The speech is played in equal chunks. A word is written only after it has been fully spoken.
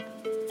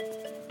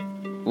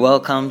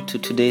Welcome to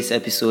today's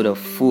episode of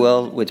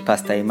Fuel with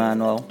Pastor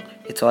Emmanuel.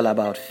 It's all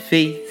about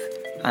faith,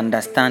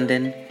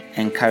 understanding,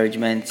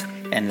 encouragement,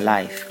 and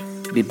life.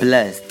 Be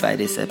blessed by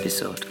this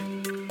episode.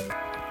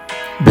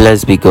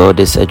 Blessed be God.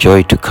 It's a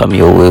joy to come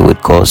your way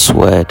with God's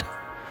word.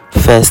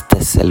 1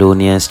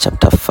 Thessalonians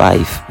chapter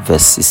 5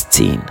 verse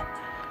 16.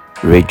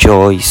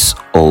 Rejoice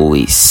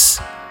always.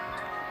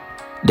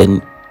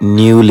 The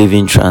New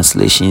Living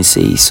Translation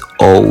says,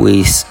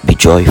 always be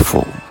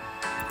joyful.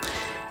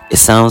 It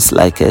sounds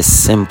like a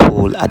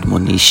simple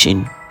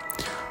admonition,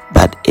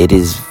 but it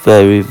is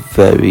very,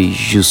 very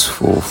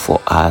useful for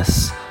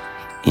us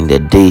in the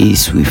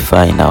days we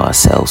find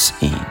ourselves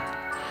in.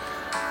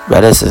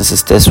 Brothers and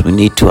sisters, we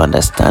need to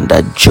understand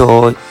that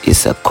joy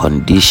is a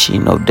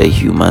condition of the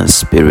human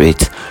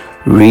spirit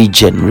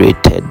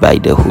regenerated by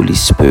the Holy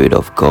Spirit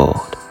of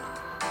God.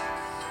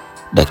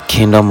 The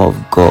kingdom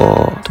of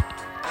God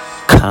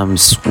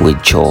comes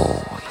with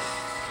joy,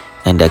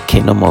 and the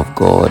kingdom of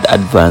God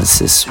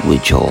advances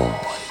with joy.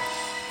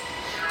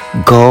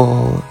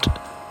 God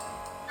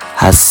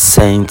has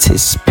sent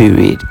His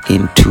Spirit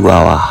into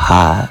our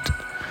heart,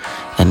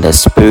 and the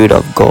Spirit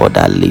of God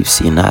that lives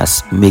in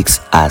us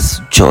makes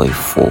us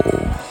joyful.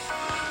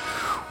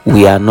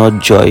 We are not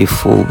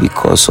joyful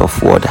because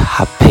of what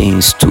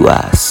happens to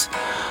us,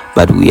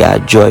 but we are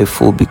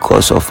joyful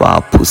because of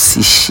our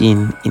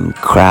position in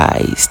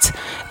Christ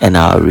and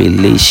our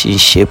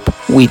relationship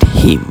with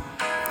Him.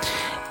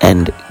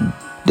 And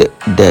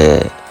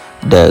the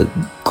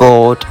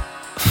God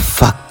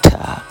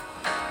factor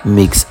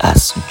makes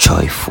us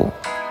joyful.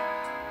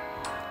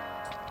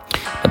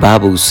 The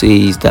Bible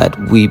says that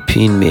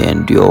weeping may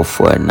endure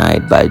for a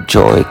night, but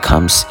joy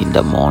comes in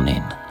the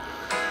morning.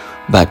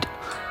 But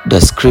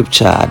the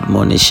scripture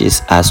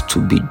admonishes us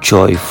to be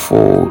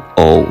joyful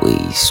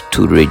always,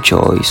 to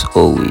rejoice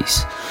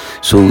always.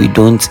 So we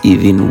don't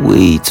even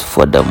wait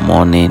for the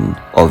morning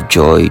of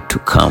joy to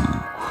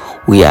come.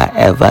 We are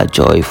ever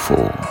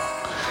joyful.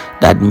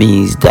 That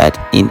means that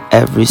in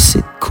every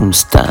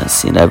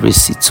circumstance, in every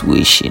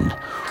situation,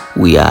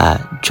 we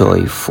are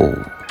joyful.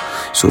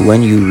 So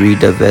when you read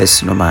the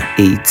verse number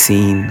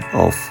 18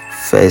 of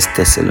 1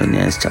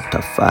 Thessalonians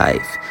chapter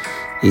 5,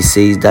 it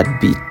says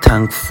that be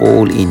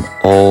thankful in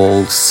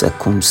all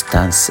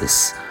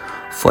circumstances,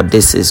 for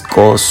this is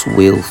God's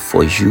will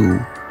for you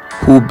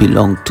who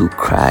belong to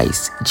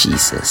Christ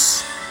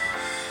Jesus.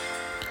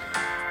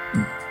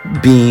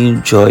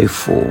 Being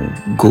joyful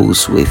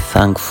goes with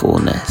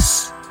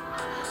thankfulness.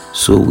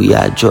 So we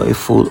are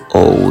joyful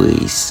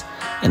always,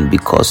 and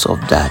because of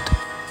that,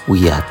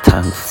 we are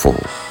thankful.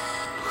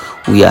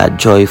 We are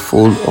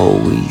joyful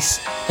always,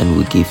 and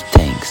we give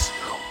thanks.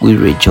 We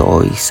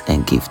rejoice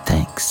and give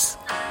thanks.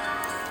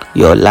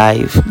 Your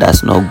life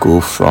does not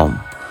go from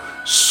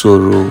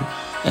sorrow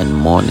and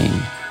mourning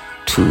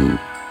to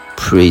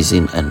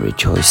praising and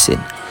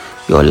rejoicing.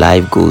 Your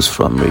life goes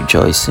from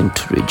rejoicing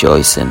to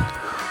rejoicing,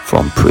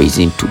 from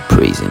praising to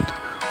praising,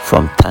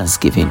 from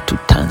thanksgiving to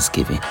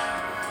thanksgiving.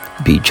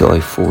 Be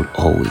joyful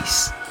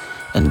always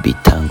and be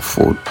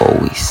thankful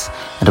always.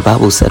 And the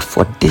Bible said,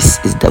 for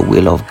this is the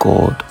will of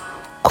God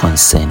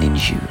concerning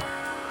you.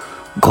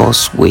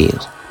 God's will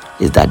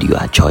is that you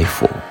are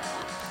joyful.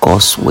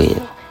 God's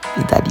will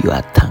is that you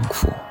are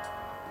thankful.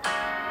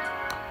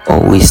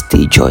 Always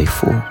stay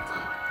joyful,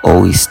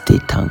 always stay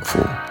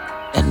thankful,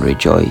 and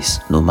rejoice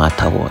no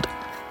matter what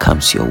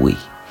comes your way.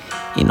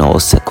 In all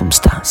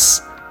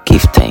circumstances,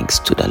 give thanks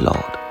to the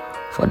Lord,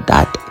 for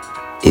that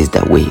is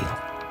the will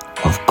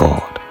of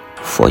God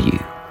for you.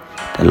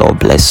 The Lord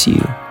bless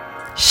you.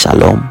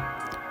 Shalom,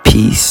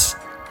 peace,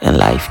 and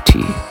life to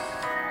you.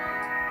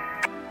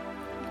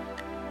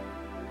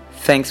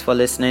 Thanks for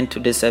listening to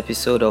this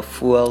episode of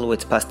Fuel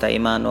with Pastor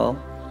Emmanuel.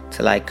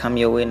 Till I come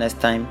your way next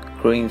time,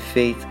 grow in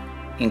faith,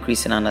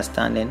 increase in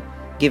understanding,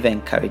 give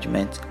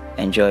encouragement,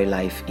 enjoy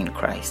life in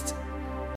Christ.